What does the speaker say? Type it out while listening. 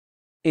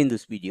In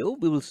this video,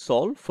 we will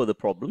solve for the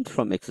problems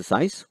from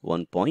exercise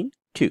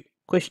 1.2.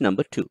 Question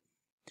number 2.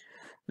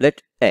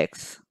 Let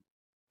x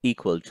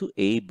equal to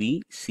a,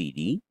 b, c,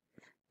 d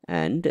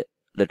and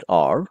let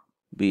R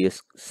be a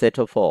set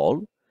of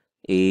all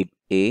a,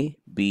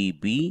 b,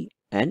 b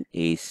and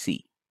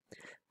ac.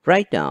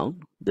 Write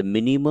down the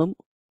minimum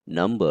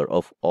number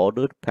of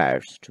ordered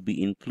pairs to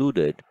be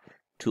included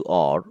to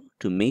R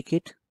to make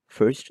it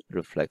first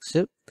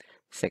reflexive,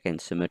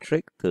 second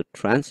symmetric, third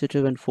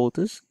transitive, and fourth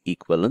is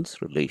equivalence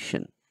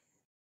relation.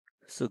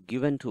 So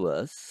given to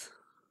us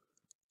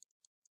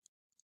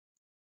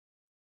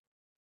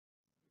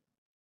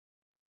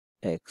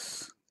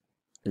x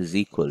is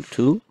equal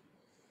to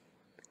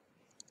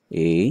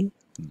a,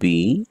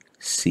 b,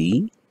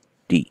 c,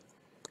 d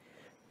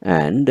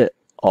and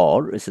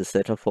R is a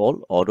set of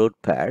all ordered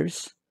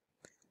pairs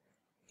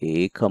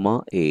a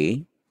comma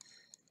a,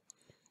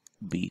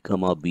 b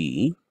comma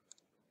b,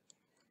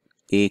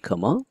 a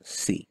comma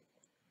c.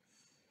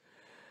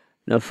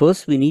 Now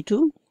first we need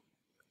to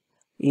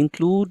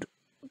include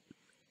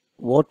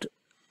what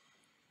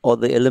are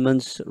the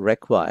elements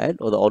required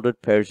or the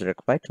ordered pairs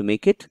required to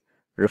make it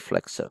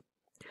reflexive.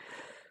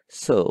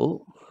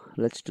 So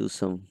let's do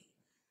some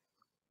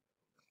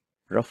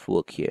rough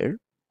work here.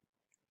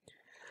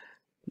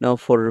 Now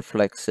for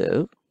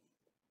reflexive,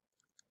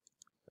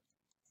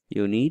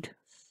 you need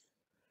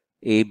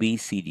A, B,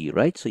 C, D,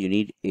 right? So you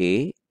need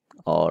A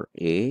or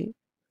A,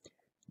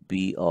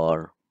 B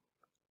or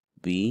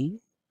B,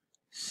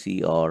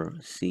 C or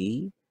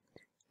C,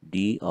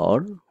 D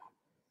or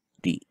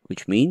D,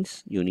 which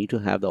means you need to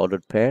have the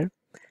ordered pair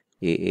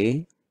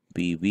AA,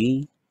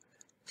 BB,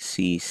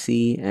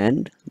 CC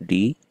and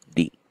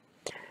DD.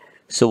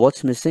 So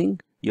what's missing?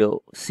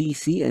 Your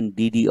CC and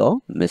DD are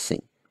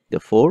missing.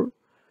 Therefore,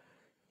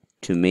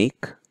 to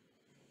make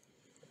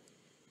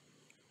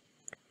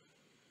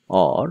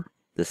R,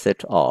 the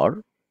set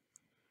R,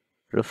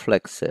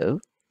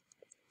 reflexive,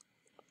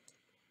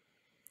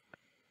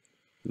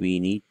 we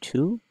need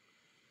to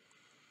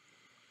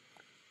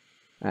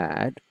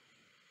add,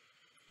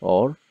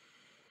 or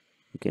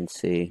you can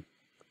say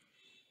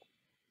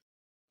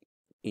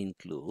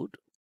include,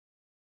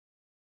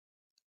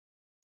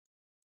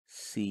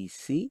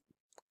 CC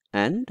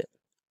and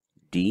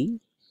DD.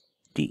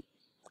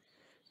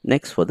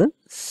 Next for the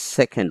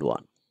second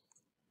one,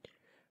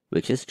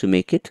 which is to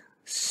make it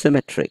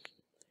symmetric.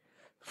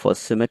 For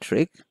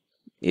symmetric,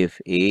 if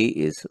A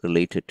is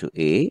related to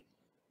A,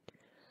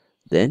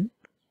 then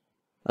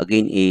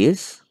again A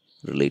is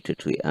related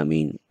to A. I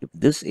mean, if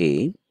this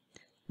A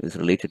is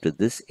related to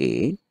this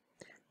A,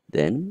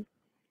 then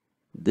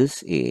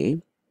this A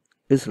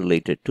is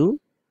related to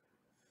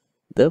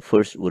the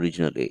first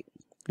original A.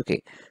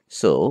 Okay,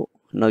 so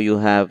now you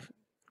have,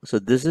 so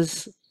this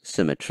is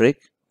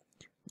symmetric,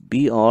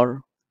 B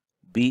or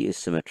B is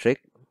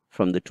symmetric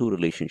from the two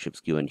relationships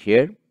given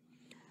here.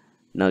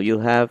 Now you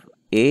have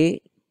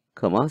A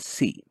comma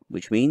C,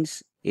 which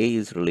means A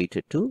is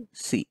related to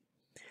C.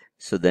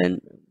 So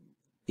then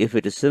if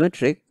it is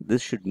symmetric,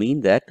 this should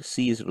mean that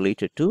C is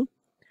related to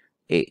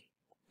A.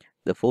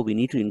 Therefore, we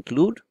need to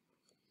include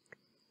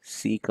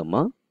C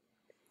comma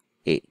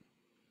A.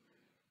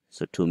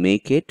 So to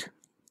make it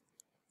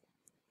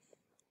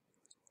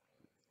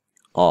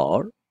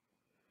R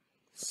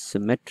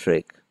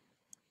symmetric,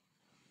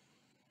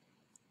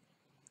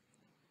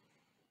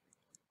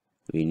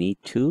 we need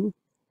to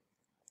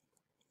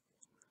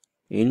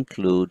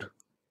include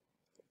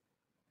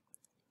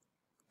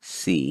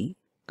C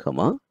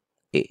comma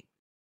A.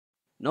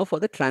 Now for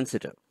the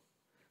transitive.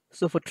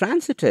 So for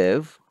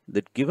transitive,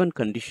 the given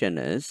condition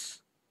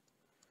is,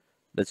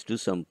 let's do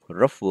some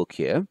rough work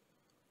here.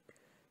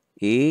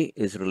 A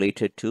is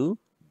related to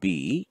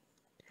B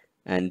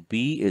and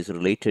B is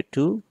related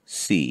to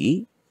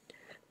C,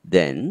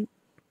 then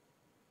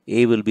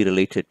A will be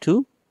related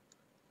to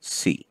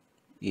C.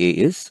 A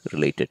is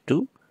related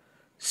to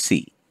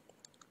C.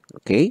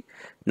 Okay,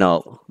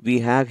 now we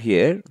have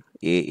here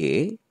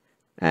AA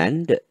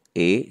and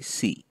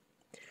AC.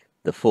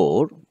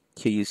 Therefore,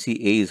 here you see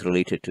A is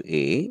related to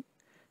A,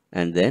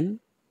 and then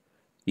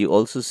you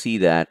also see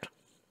that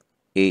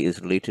A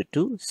is related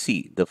to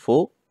C.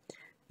 Therefore,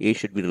 A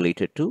should be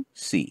related to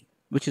C,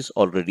 which is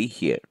already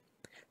here.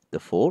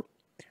 Therefore,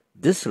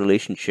 this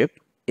relationship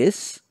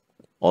is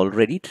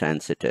already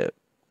transitive.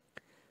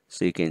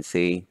 So you can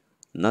say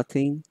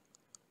nothing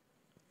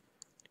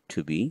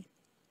to be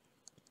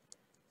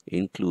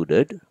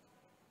included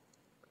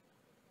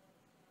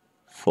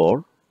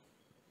for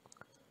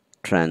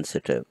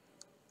transitive.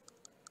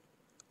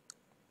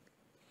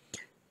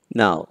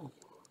 Now,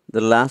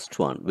 the last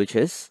one, which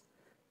is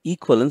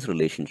equivalence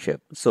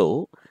relationship.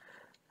 So,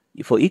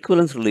 for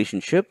equivalence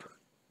relationship,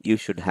 you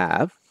should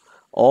have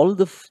all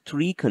the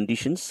three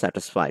conditions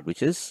satisfied,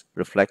 which is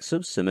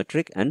reflexive,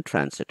 symmetric, and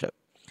transitive.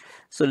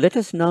 So let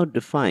us now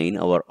define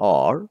our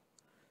R,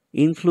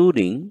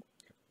 including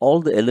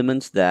all the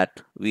elements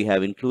that we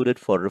have included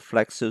for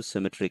reflexive,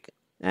 symmetric,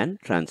 and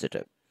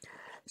transitive.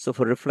 So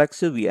for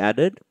reflexive, we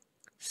added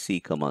C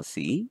comma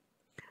C.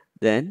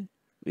 Then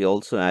we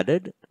also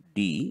added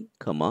D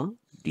comma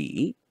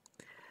D.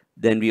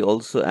 Then we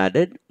also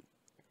added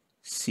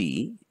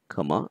C,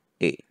 comma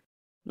A.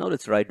 Now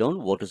let's write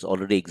down what is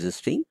already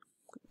existing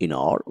in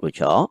R,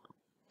 which are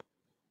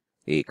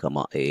A,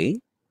 comma A,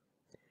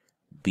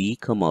 B,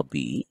 comma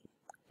B,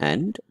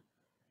 and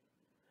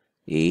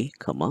A,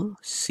 comma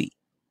C.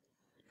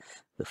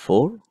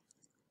 Therefore,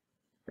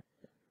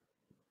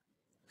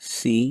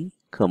 C,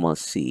 comma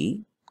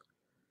C,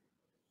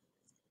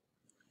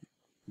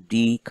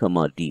 D,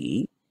 comma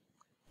D,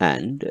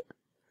 and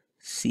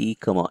C,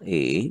 comma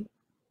A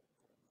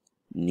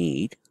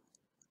need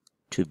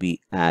to be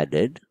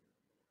added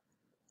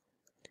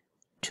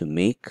to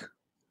make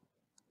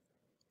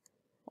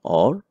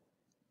or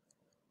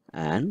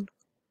an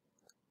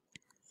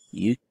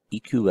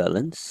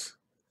equivalence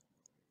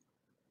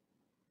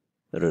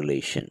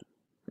relation.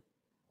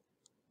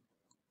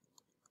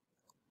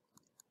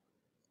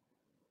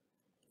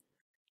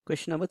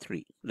 Question number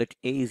 3. Let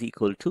A is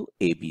equal to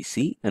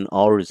ABC and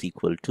R is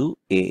equal to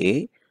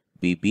AA,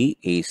 BB,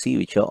 AC,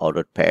 which are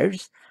ordered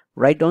pairs.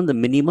 Write down the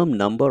minimum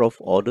number of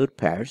ordered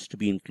pairs to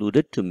be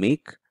included to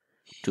make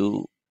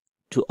to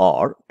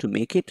R to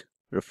make it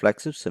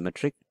reflexive,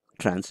 symmetric,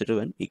 transitive,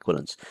 and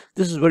equivalence.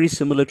 This is very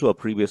similar to our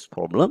previous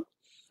problem.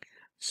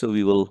 So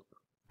we will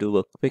do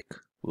a quick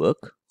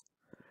work.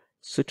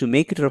 So to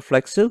make it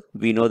reflexive,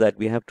 we know that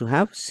we have to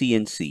have C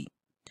and C.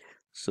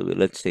 So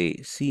let's say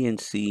C and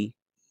C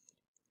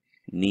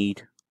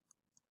need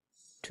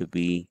to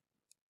be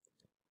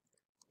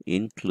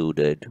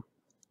included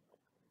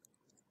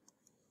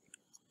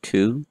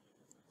to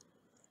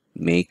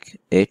make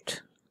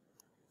it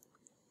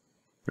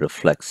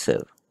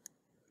reflexive.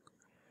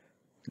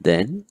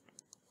 Then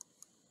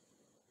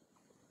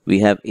we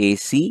have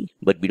AC,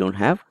 but we don't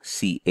have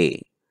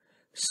CA.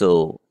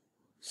 So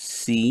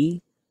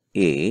CA,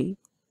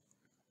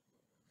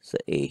 so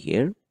A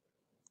here,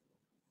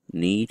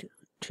 need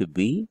to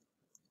be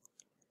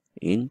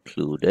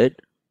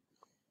included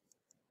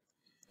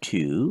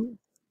to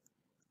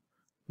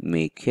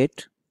make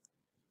it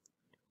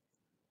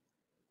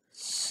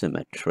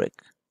symmetric.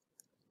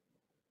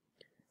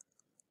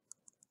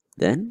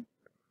 Then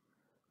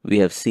we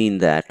have seen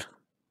that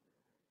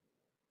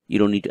you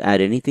don't need to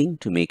add anything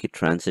to make it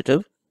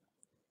transitive.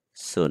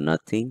 So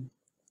nothing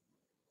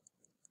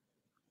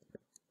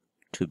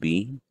to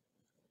be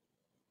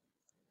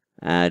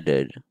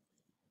added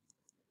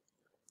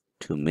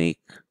to make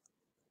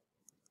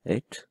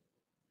it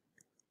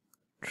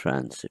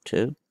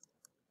transitive.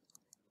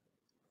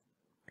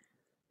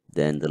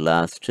 Then the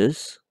last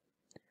is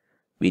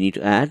we need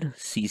to add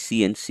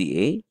CC and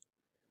CA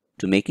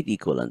to make it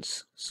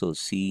equivalence. So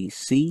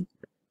CC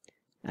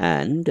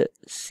and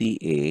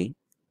CA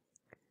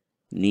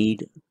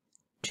need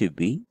to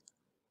be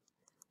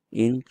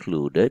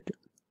included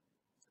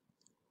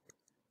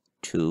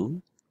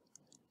to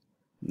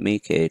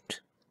make it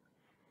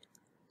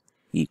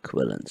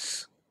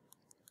equivalence.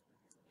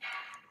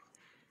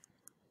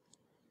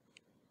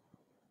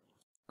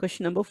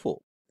 Question number 4.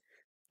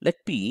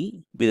 Let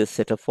P be the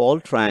set of all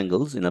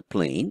triangles in a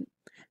plane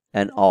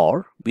and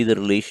R be the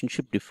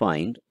relationship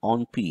defined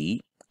on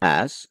P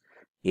as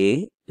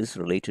A is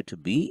related to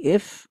B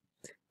if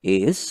A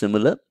is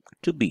similar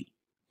to B.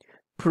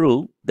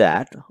 Prove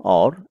that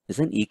R is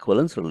an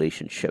equivalence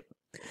relationship.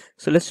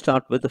 So let's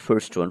start with the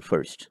first one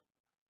first.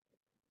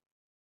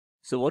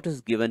 So what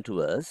is given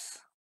to us?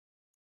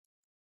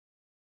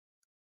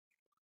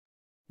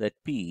 That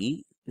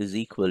P is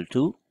equal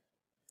to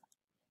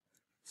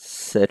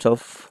set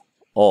of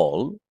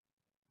all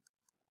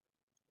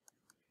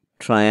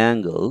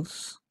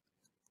triangles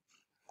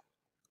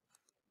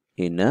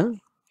in a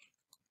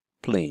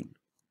plane.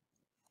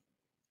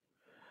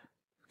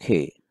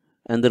 Okay,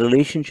 and the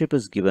relationship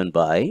is given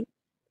by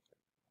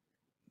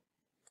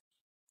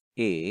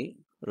A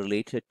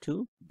related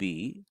to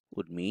B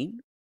would mean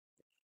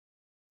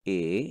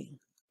A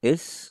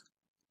is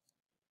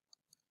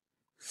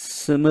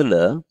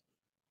similar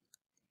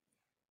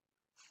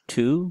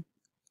to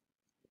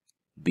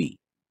B.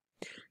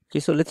 Okay,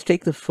 so let's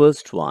take the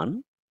first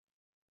one.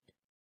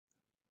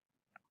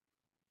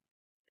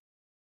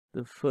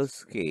 The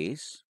first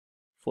case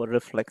for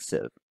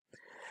reflexive.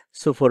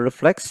 So for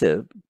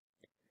reflexive,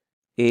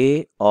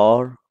 A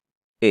or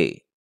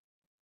A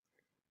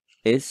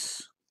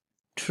is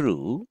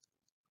true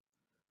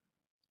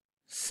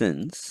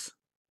since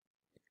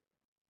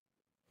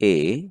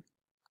A,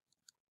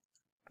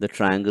 the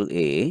triangle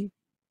A,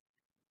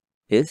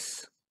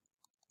 is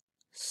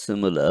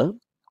similar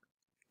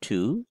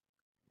to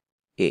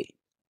A.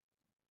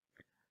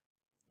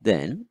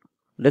 Then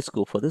let's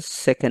go for the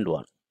second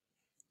one.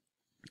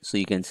 So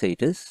you can say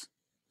this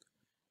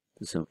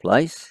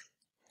implies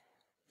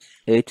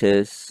it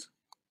is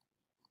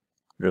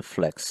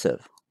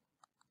reflexive.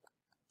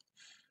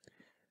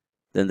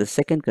 Then the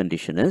second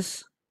condition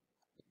is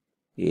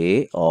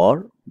A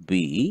or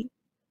B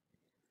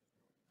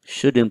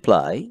should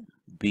imply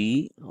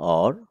B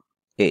or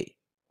A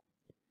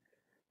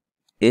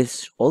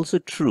is also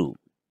true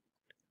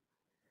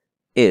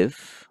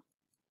if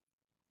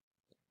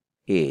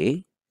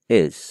A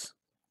is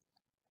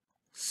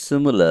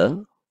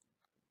similar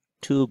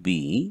to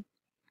B,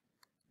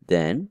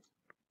 then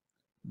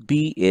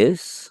B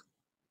is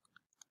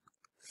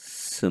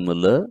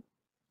similar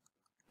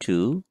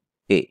to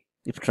A.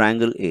 If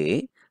triangle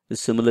A is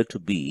similar to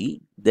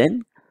B,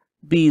 then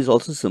B is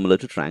also similar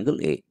to triangle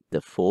A.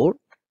 Therefore,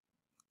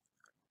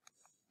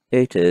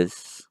 it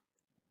is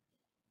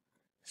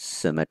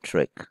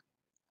symmetric.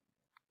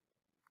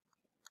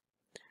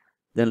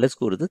 Then let's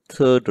go to the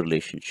third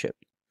relationship.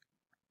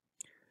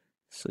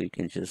 So you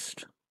can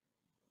just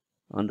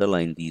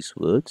underline these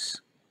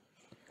words.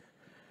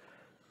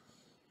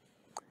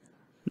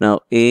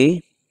 Now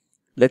A,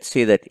 let's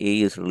say that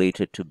A is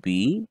related to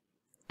B,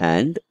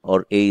 and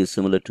or A is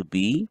similar to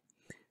B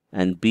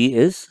and B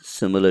is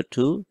similar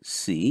to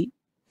C.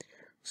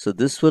 So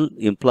this will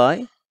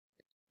imply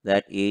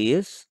that A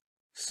is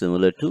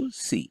similar to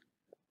C.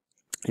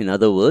 In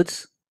other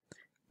words,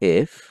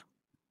 if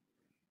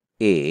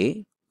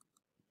A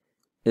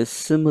is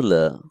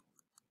similar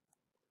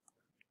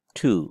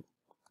to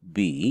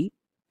B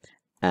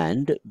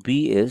and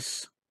B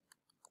is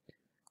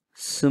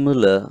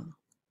similar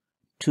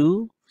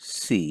to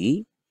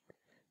C,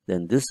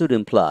 then this would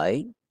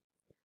imply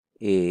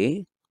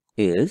A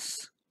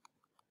is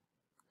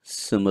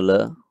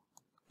similar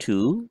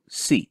to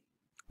C,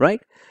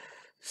 right?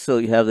 So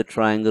you have the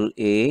triangle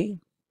A,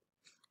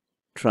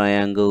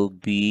 triangle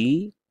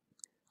B,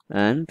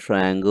 and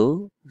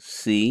triangle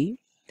C.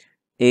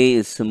 A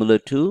is similar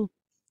to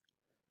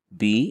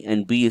B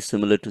and B is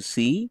similar to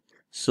C.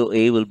 So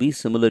A will be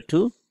similar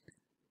to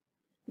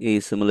A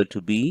is similar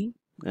to B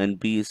and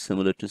B is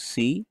similar to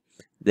C.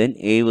 Then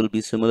A will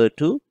be similar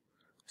to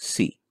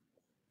C.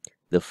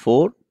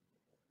 Therefore,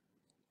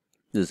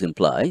 this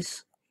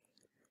implies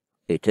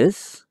it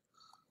is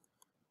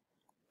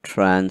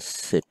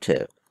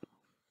transitive.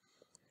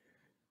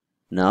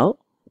 Now,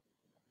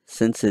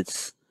 since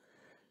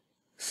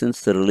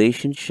the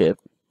relation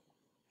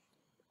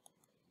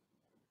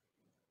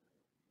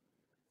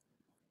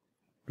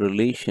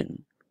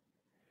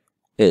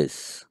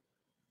is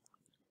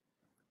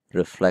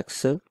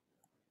reflexive,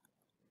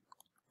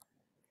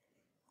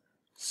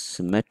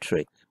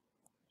 symmetric,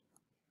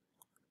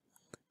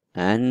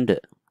 and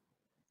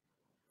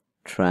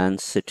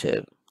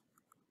transitive,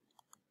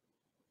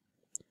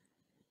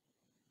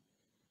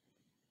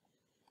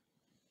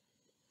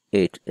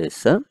 it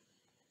is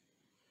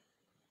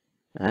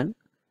an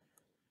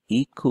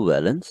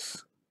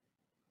equivalence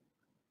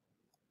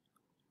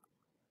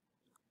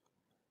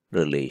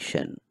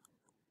relation.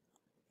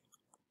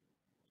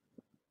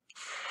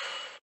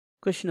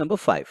 Question number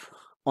 5.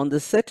 On the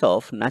set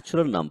of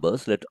natural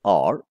numbers, let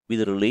R be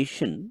the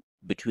relation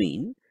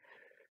between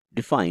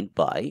defined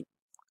by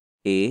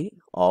A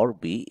or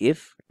B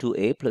if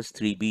 2A plus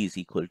 3B is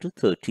equal to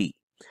 30.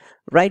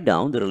 Write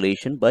down the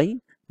relation by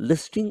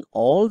listing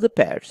all the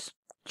pairs.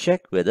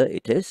 Check whether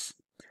it is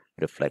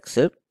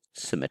reflexive,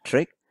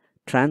 symmetric,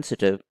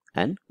 transitive,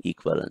 and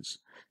equivalence.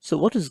 So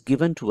what is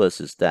given to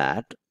us is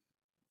that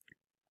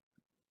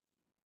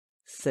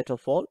set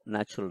of all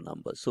natural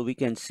numbers. So we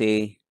can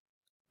say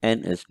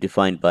n is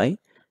defined by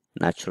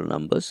natural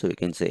numbers. So we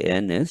can say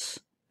n is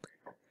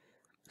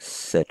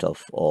set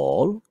of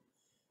all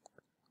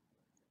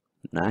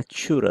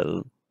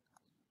natural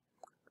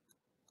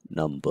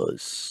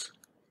numbers.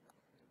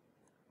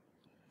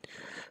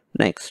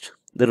 Next,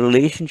 the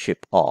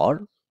relationship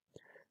R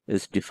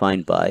is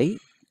defined by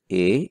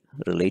A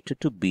related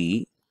to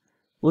B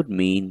would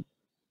mean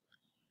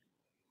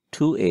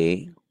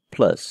 2A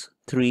plus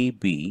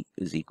 3B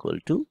is equal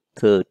to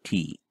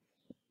 30.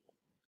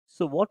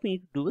 So what we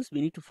need to do is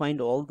we need to find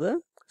all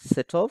the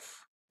set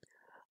of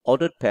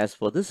ordered pairs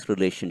for this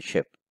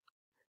relationship.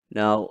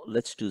 Now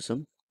let's do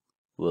some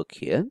work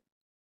here.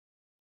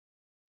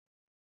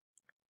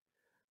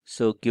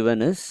 So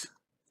given is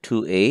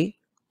 2A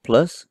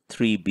plus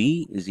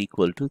 3B is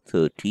equal to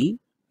 30,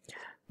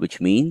 which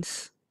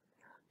means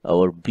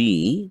our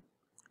B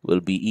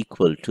will be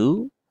equal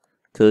to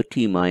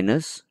 30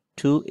 minus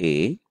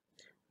 2A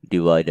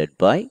divided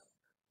by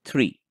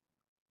 3.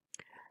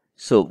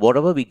 So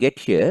whatever we get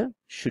here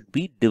should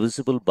be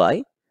divisible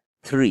by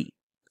 3.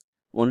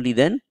 Only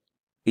then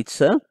it's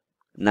a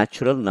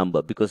natural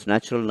number, because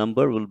natural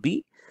number will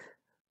be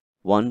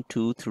 1,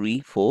 2, 3,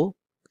 4.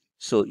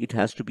 So it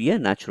has to be a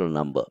natural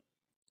number.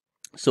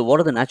 So what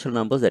are the natural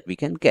numbers that we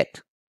can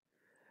get?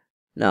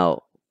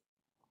 Now,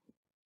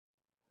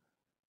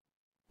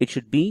 it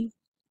should be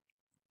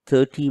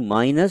 30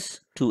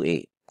 minus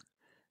 2A.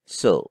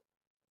 So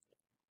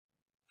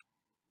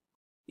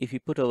if we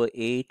put our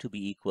A to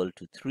be equal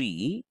to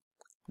 3,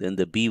 then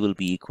the B will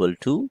be equal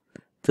to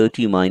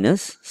 30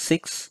 minus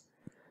 6,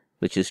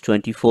 which is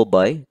 24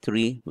 by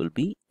 3 will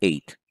be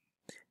 8.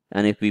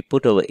 And if we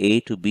put our A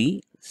to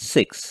be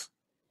 6,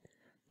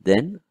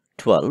 then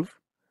 12.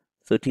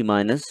 30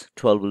 minus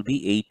 12 will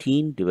be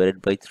 18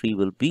 divided by 3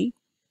 will be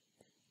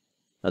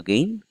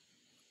again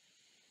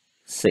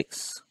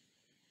 6.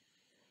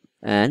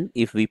 And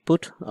if we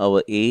put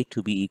our A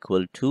to be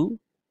equal to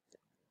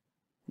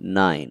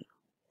 9,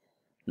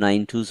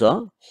 9 twos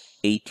are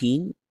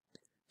 18,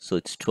 so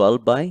it's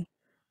 12 by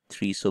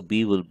 3, so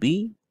B will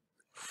be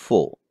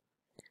 4.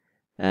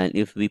 And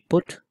if we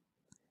put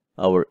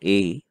our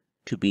A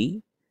to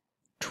be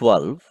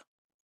 12,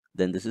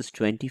 then this is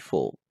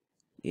 24.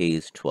 A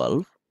is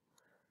 12,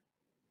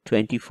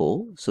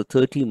 24. So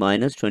 30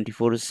 minus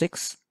 24 is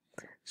 6.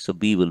 So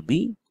B will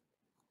be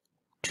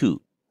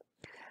 2.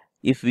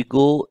 If we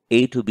go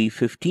A to be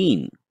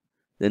 15,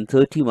 then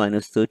 30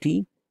 minus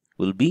 30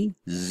 will be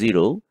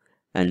 0,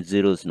 and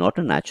 0 is not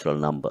a natural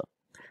number.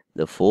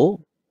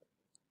 Therefore,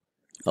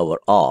 our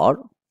R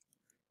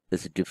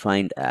is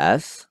defined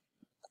as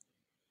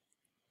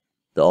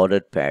the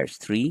ordered pairs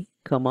 3,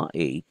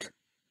 8,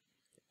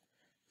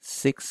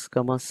 6,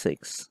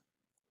 6,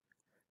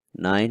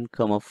 9,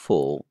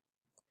 4,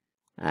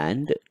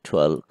 and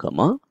 12,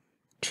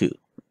 2.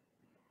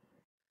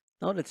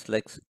 Now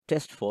let's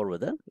test for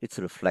whether it's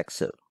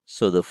reflexive.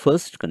 So the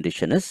first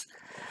condition is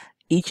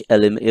each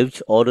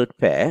ordered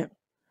pair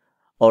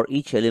or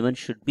each element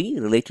should be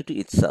related to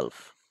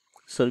itself.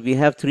 So we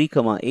have 3,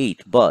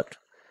 8, but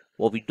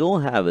what we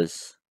don't have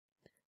is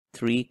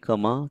 3,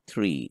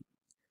 3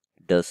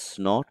 does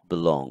not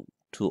belong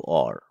to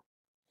R.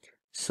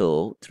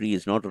 So 3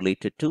 is not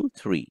related to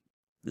 3.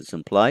 This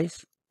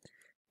implies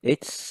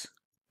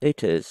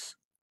it is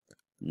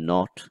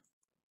not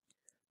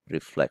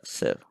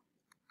reflexive.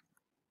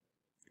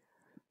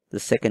 The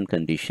second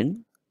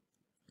condition,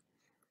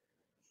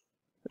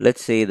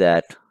 let's say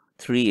that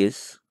 3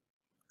 is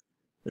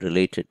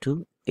related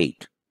to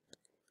 8.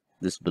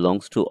 This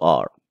belongs to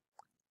R.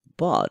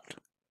 But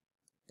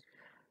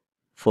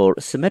for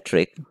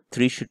symmetric,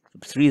 3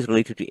 is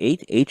related to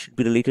 8. 8 should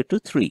be related to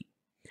 3.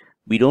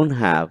 We don't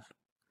have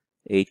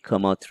 8,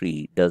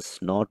 3 does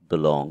not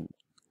belong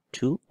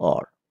to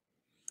R.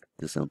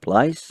 This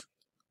implies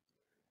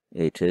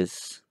it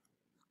is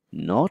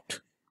not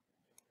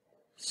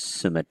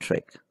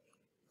symmetric.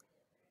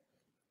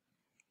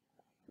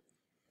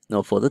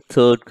 Now for the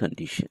third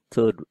condition,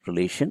 third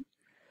relation,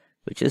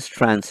 which is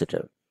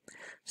transitive.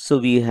 So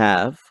we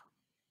have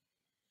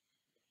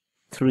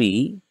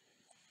 3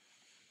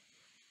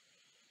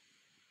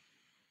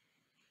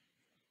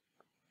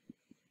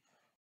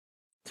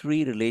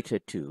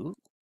 related to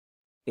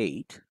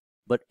 8,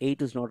 but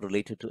 8 is not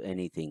related to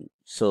anything.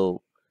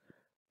 So,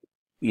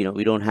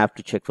 we don't have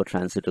to check for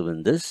transitive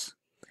in this.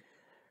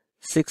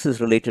 6 is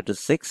related to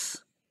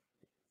 6,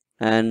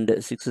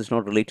 and 6 is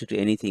not related to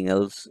anything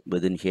else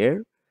within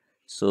here.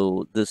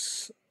 So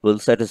this will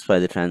satisfy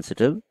the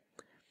transitive.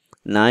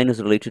 9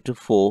 is related to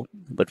 4,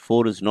 but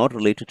 4 is not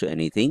related to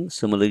anything.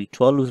 Similarly,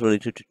 12 is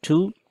related to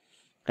 2,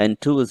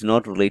 and 2 is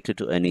not related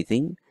to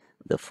anything.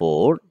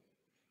 Therefore,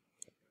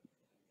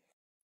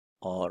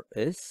 R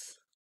is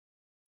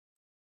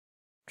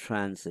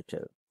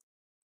transitive.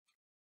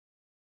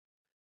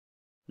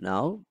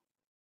 Now,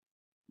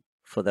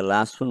 for the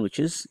last one, which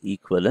is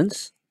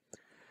equivalence,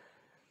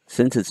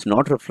 since it's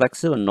not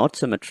reflexive and not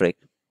symmetric,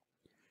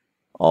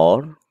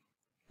 R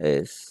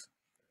is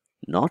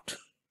not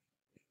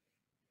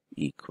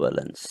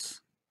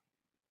equivalence.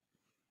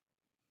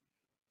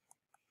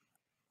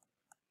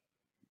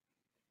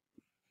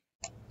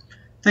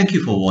 Thank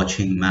you for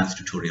watching Maths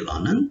Tutorial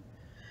Anand.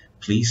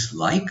 Please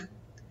like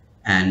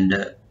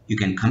and you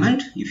can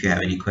comment if you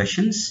have any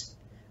questions,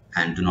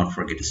 and do not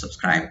forget to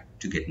subscribe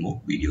to get more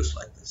videos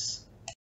like this.